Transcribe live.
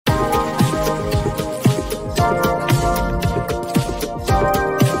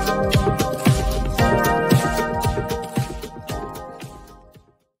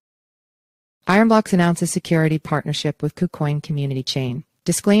Ironblocks announces security partnership with KuCoin Community Chain.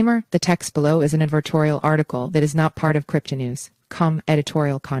 Disclaimer: the text below is an editorial article that is not part of cryptonews.com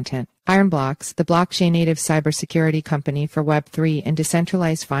editorial content. Ironblocks, the blockchain-native cybersecurity company for Web3 and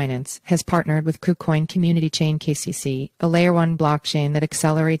decentralized finance, has partnered with KuCoin Community Chain (KCC), a Layer 1 blockchain that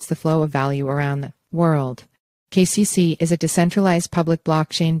accelerates the flow of value around the world. KCC is a decentralized public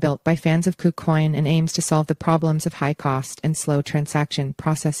blockchain built by fans of KuCoin and aims to solve the problems of high cost and slow transaction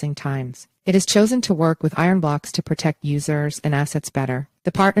processing times. It has chosen to work with Ironblocks to protect users and assets better.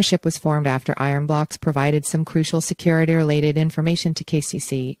 The partnership was formed after Ironblocks provided some crucial security-related information to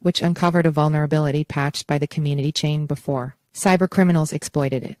KCC, which uncovered a vulnerability patched by the community chain before cybercriminals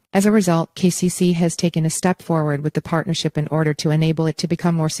exploited it. As a result, KCC has taken a step forward with the partnership in order to enable it to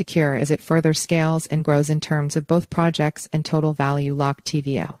become more secure as it further scales and grows in terms of both projects and total value locked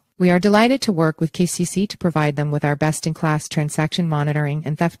TVL. We are delighted to work with KCC to provide them with our best-in-class transaction monitoring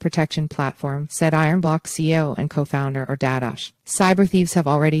and theft protection platform, said Ironblocks CEO and co-founder Dadosh. Cyber thieves have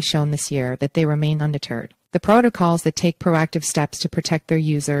already shown this year that they remain undeterred. The protocols that take proactive steps to protect their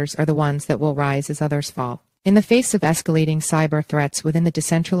users are the ones that will rise as others fall. In the face of escalating cyber threats within the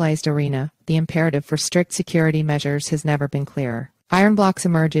decentralized arena, the imperative for strict security measures has never been clearer. Ironblocks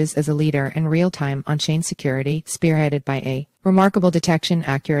emerges as a leader in real-time on-chain security, spearheaded by a remarkable detection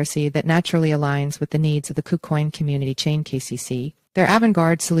accuracy that naturally aligns with the needs of the KuCoin Community Chain (KCC). Their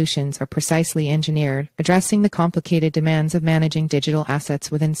avant-garde solutions are precisely engineered, addressing the complicated demands of managing digital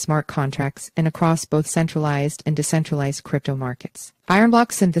assets within smart contracts and across both centralized and decentralized crypto markets.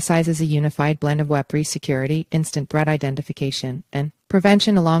 Ironblocks synthesizes a unified blend of Web3 security, instant threat identification, and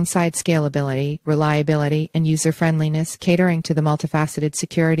prevention alongside scalability, reliability, and user-friendliness, catering to the multifaceted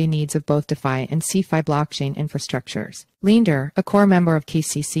security needs of both DeFi and CeFi blockchain infrastructures. Linder, a core member of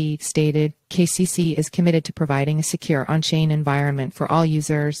KCC, stated, "KCC is committed to providing a secure on-chain environment for all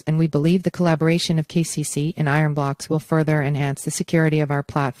users, and we believe the collaboration of KCC and Ironblocks will further enhance the security of our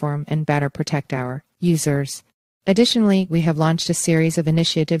platform and better protect our users." Additionally, we have launched a series of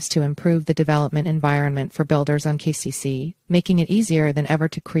initiatives to improve the development environment for builders on KCC, making it easier than ever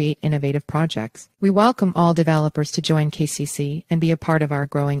to create innovative projects. We welcome all developers to join KCC and be a part of our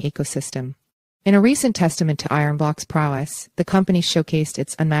growing ecosystem. In a recent testament to Ironblocks' prowess, the company showcased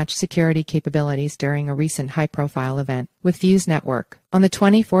its unmatched security capabilities during a recent high-profile event with Fuse Network. On the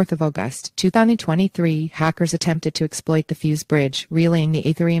 24th of August, 2023, hackers attempted to exploit the Fuse bridge, relaying the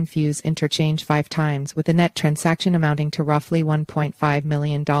Ethereum Fuse interchange 5 times, with a net transaction amounting to roughly $1.5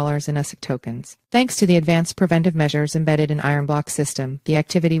 million in ASIC tokens. Thanks to the advanced preventive measures embedded in Ironblocks' system, the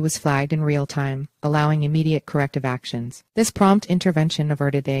activity was flagged in real time, allowing immediate corrective actions. This prompt intervention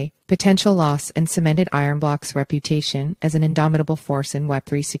averted a potential loss and cemented Ironblocks' reputation as an indomitable force in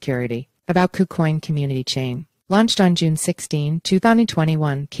Web3 security. About KuCoin Community Chain. Launched on June 16,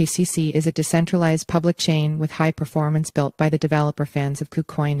 2021, KCC is a decentralized public chain with high performance built by the developer fans of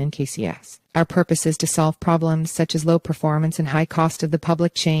KuCoin and KCS. Our purpose is to solve problems such as low performance and high cost of the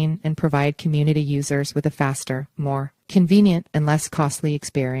public chain and provide community users with a faster, more convenient, and less costly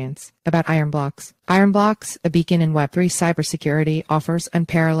experience. About Ironblocks. Ironblocks, a beacon in Web3 cybersecurity, offers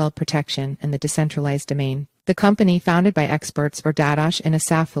unparalleled protection in the decentralized domain. The company, founded by experts Dadosh and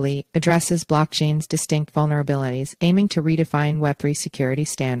Asaf Ali, addresses blockchain's distinct vulnerabilities, aiming to redefine Web3 security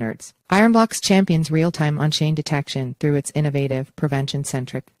standards. Ironblocks champions real-time on-chain detection through its innovative,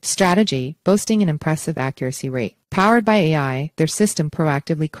 prevention-centric strategy, boasting an impressive accuracy rate. Powered by AI, their system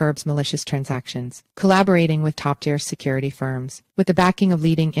proactively curbs malicious transactions, collaborating with top-tier security firms. With the backing of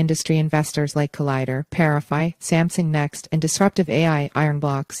leading industry investors like Collider, Parify, Samsung Next, and Disruptive AI,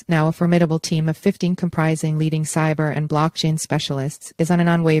 Ironblocks, now a formidable team of 15 comprising leading cyber and blockchain specialists, is on an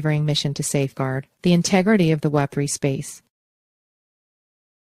unwavering mission to safeguard the integrity of the Web3 space.